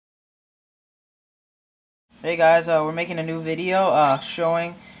Hey guys, we're making a new video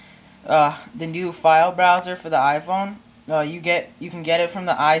showing the new file browser for the iPhone. You can get it from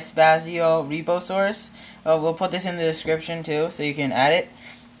the iSpazio repo source. We'll put this in the description too, so you can add it.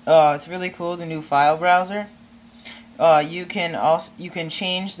 It's really cool, the new file browser. You can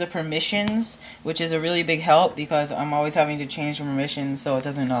change the permissions, which is a really big help because I'm always having to change the permissions so it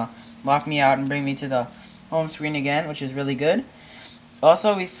doesn't lock me out and bring me to the home screen again, which is really good.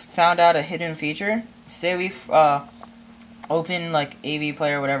 Also, we found out a hidden feature. Say we've opened like AV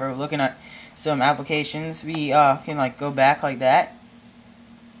Player or whatever, looking at some applications, we can like go back like that,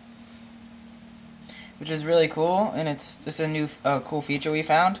 which is really cool, and it's just a new cool feature we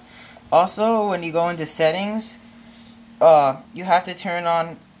found. Also, when you go into settings, you have to turn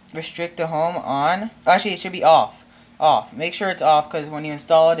on restrict to home on. Actually, it should be off. Make sure it's off, because when you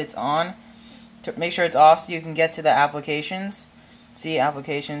install it, it's on. Make sure it's off so you can get to the applications. See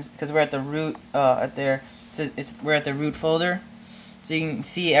applications, because we're at the root we're at the root folder, so you can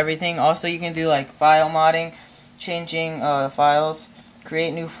see everything. Also, you can do like file modding, changing files,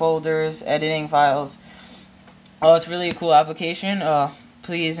 create new folders, editing files. It's really a cool application.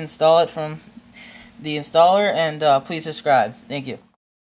 Please install it from the installer, and please subscribe. Thank you.